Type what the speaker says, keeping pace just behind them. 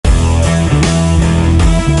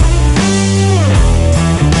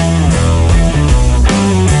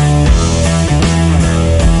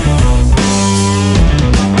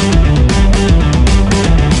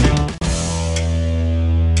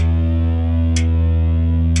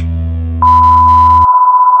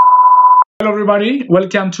everybody,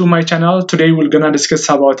 welcome to my channel. Today we're gonna discuss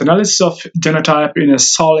about analysis of genotype in a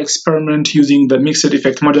Sol experiment using the mixed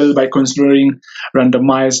effect model by considering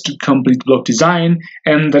randomized complete block design.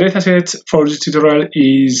 And the dataset for this tutorial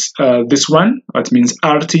is this one. That means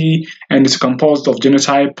RT, and it's composed of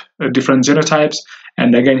genotype, different genotypes.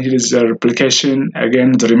 And again, here is the replication.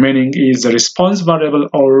 Again, the remaining is the response variable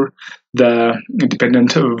or the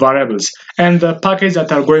independent variables. And the package that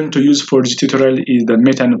I'm going to use for this tutorial is the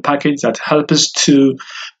metan package that helps us to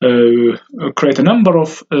create a number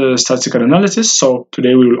of statistical analysis. So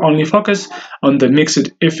today we will only focus on the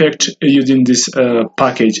mixed effect using this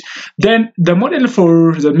package. Then the model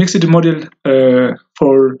for the mixed model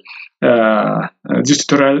for this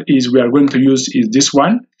tutorial is we are going to use is this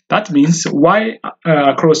one. That means y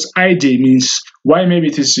across ij means y maybe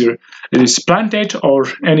it is planted or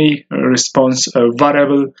any response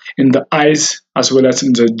variable in the i's as well as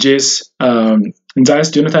in the j's in the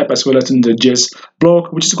i's genotype as well as in the j's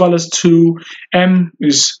block, which is equal to m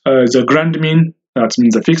is the grand mean, that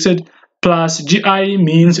means the fixed, plus gi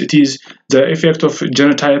means it is the effect of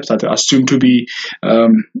genotypes that are assumed to be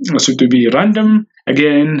random.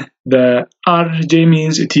 Again, the rj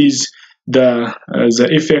means it is the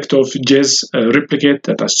effect of j's replicate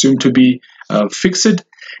that assumed to be fixed.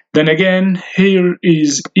 Then again, here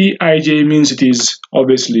is eij means it is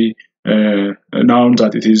obviously known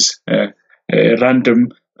that it is a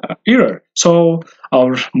random error. So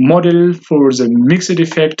our model for the mixed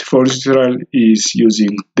effect for this tutorial is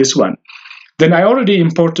using this one. Then I already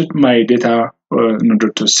imported my data in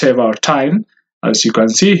order to save our time. As you can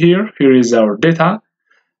see here is our data,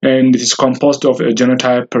 and it is composed of a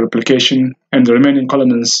genotype replication, and the remaining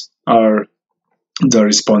columns are the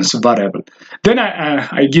response variable. Then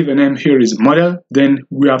I give a name here is model. Then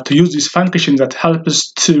we have to use this function that helps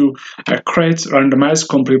us to create randomized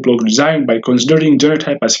complete block design by considering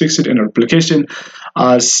genotype as fixed and replication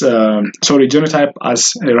as genotype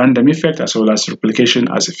as a random effect as well as replication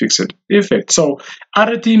as a fixed effect. So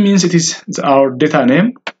RT means it is our data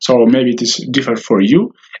name, so maybe it is different for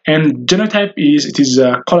you. And genotype is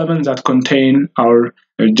a column that contain our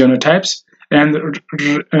genotypes, and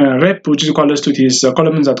rep, which is equal to, it is a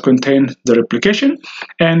column that contain the replication.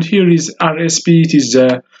 And here is resp, it is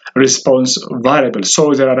the response variable.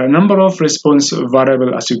 So there are a number of response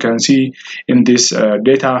variable as you can see in this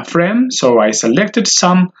data frame. So I selected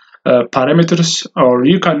some parameters, or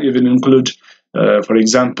you can even include, for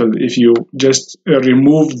example, if you just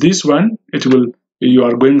remove this one, you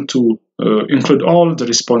are going to include all the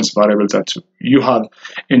response variables that you have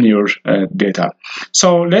in your data.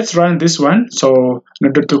 So let's run this one. So in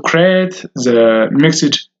order to create the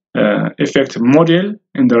mixed effect model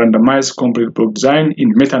in the randomized complete block design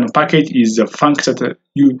in metan package, is the function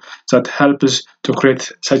that helps us to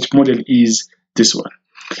create such model is this one.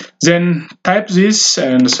 Then type this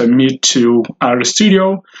and submit to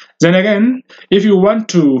RStudio. Then again, if you want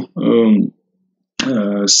to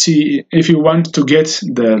if you want to get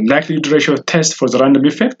the likelihood ratio test for the random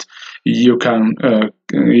effect, you can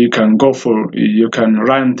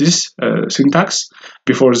run this syntax.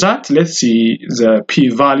 Before that, let's see the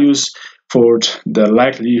p-values for the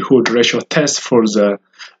likelihood ratio test for the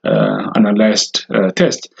analyzed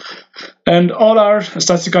test. And all are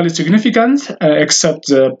statistically significant except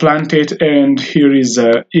the planted, and here is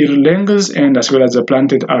the ear length, and as well as the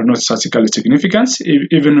planted are not statistically significant.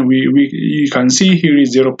 Even you can see here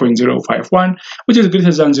is 0.051, which is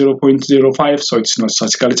greater than 0.05, so it's not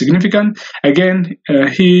statistically significant. Again,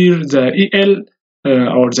 here the EL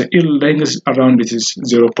or the ear length around it is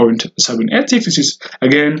 0.786, which is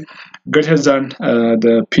again greater than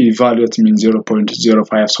the p-value, that means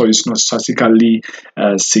 0.05, so it's not statistically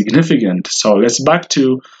significant. So let's back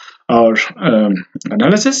to our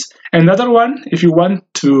analysis. Another one, if you want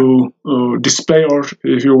to display, or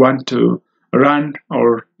if you want to run,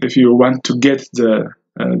 or if you want to get the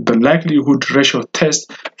likelihood ratio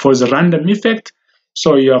test for the random effect,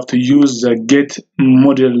 so you have to use the get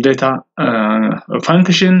model data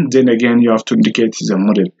function. Then again, you have to indicate the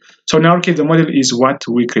model. So in our case, the model is what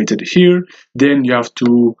we created here. Then you have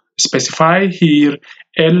to specify here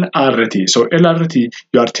LRT. So LRT,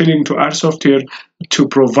 you are telling to our software to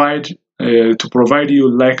provide you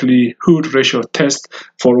likelihood ratio test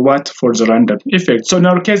for what? For the random effect. So in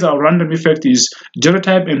our case, our random effect is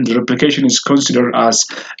genotype, and the replication is considered as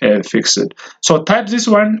fixed. So type this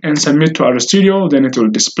one and submit to RStudio. Then it will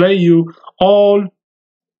display you all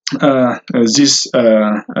these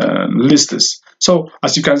lists. So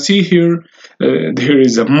as you can see here, here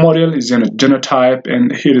is a model, is a genotype,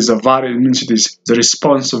 and here is a variable, means it is the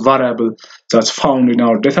response variable that's found in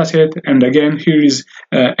our dataset. And again, here is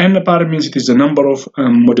npar, means it is the number of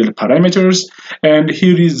model parameters, and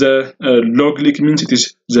here is the log-lic, means it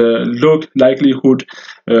is the log likelihood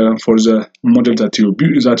for the model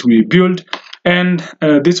that we build. And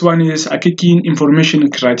this one is a key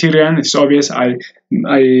information criterion. It's obvious. I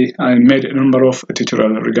made a number of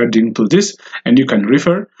tutorials regarding to this, and you can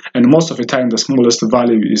refer. And most of the time, the smallest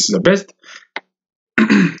value is the best.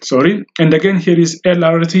 Sorry. And again, here is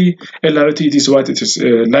LRT. LRT, it is what it is,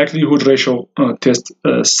 likelihood ratio test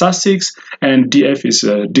statistics, and DF is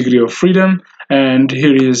degree of freedom. And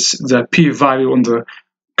here is the p-value on the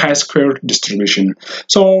chi-square distribution.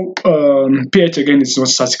 So pH again is not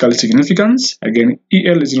statistically significant. Again,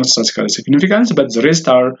 EL is not statistically significant, but the rest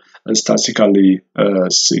are statistically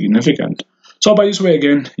significant. So by this way,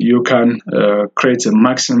 again, you can create a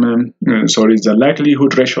maximum, the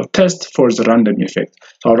likelihood ratio test for the random effect.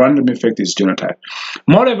 So random effect is genotype.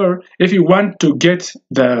 Moreover, if you want to get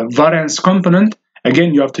the variance component,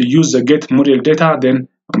 again, you have to use the get model data, then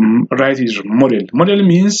write is model. Model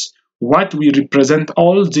means what we represent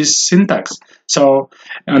all this syntax. So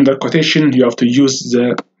under quotation, you have to use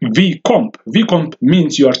the vcomp. Vcomp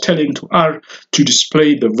means you are telling to R to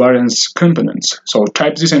display the variance components. So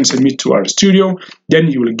type this and submit to RStudio. Then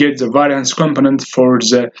you will get the variance component for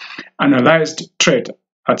the analyzed trait.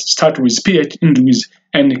 Start with pH, end with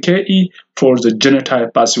NKE for the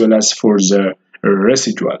genotype as well as for the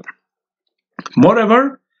residual.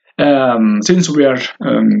 Moreover, since we are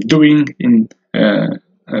doing in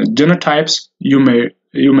genotypes, you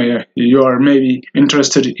are maybe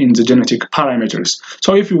interested in the genetic parameters.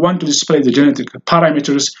 So if you want to display the genetic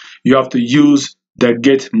parameters, you have to use the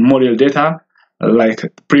get model data like the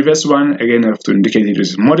previous one. Again, you have to indicate it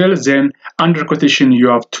is model. Then under quotation, you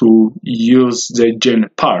have to use the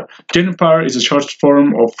genpar. Genpar is a short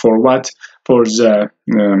form of for the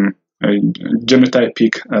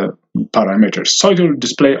genotypic parameters. So it will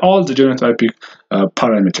display all the genotypic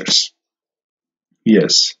parameters.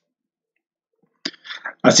 Yes.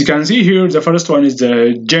 As you can see here, the first one is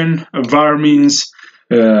the genvar, means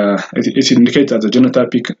it indicates that the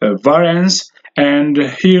genotypic variance, and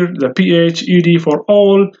here the pH, ED for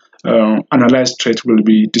all analyzed traits will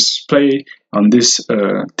be displayed on this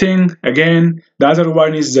thing. Again, the other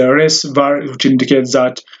one is the resvar, which indicates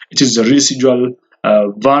that it is the residual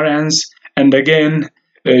variance, and again,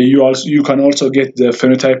 you can also get the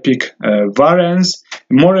phenotypic variance.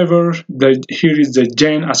 Moreover, here is the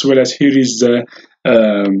gen as well as here is the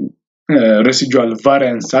residual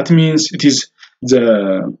variance. That means it is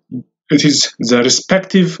the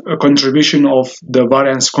respective contribution of the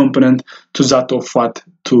variance component to that of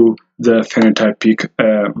to the phenotypic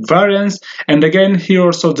variance. And again, here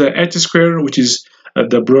also the H-square, which is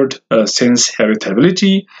the broad sense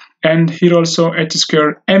heritability. And here also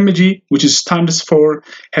H-square MG, which stands for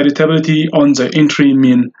heritability on the entry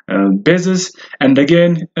mean basis. And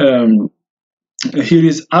again, here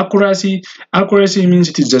is accuracy. Accuracy means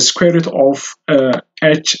it is the square root of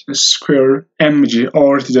H square MG,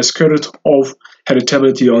 or it is the square root of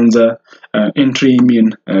heritability on the entry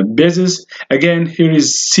mean basis. Again, here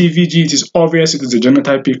is CVG. It is obvious it is the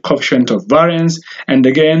genotypic coefficient of variance. And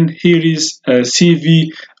again, here is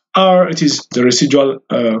CVR. It is the residual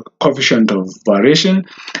coefficient of variation.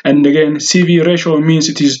 And again, CV ratio means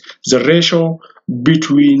it is the ratio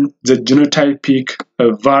between the genotypic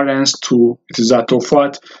variance to that of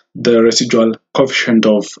the residual coefficient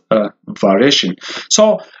of variation.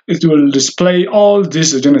 So it will display all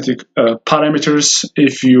these genetic parameters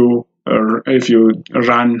if you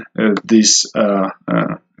run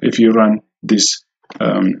this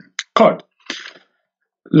code.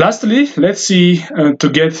 Lastly, let's see to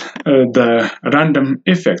get the random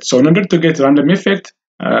effect. So in order to get random effect,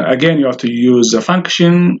 again, you have to use a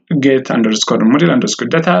function get underscore model underscore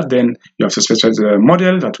data. Then you have to specify the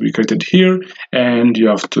model that we created here, and you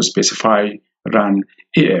have to specify run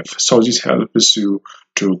EF. So this helps you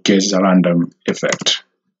to get the random effect.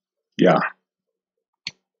 Yeah.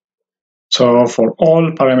 So for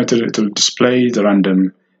all parameters, it will display the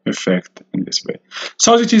random effect in this way.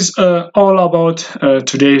 So it is all about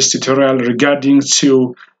today's tutorial regarding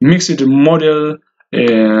to mixed model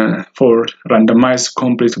for randomized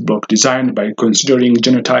complete block design by considering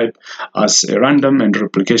genotype as a random and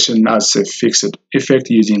replication as a fixed effect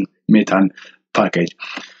using metan package.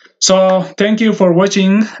 So thank you for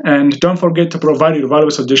watching, and don't forget to provide your valuable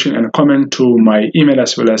suggestion and comment to my email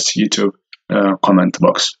as well as YouTube comment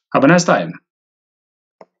box. Have a nice time.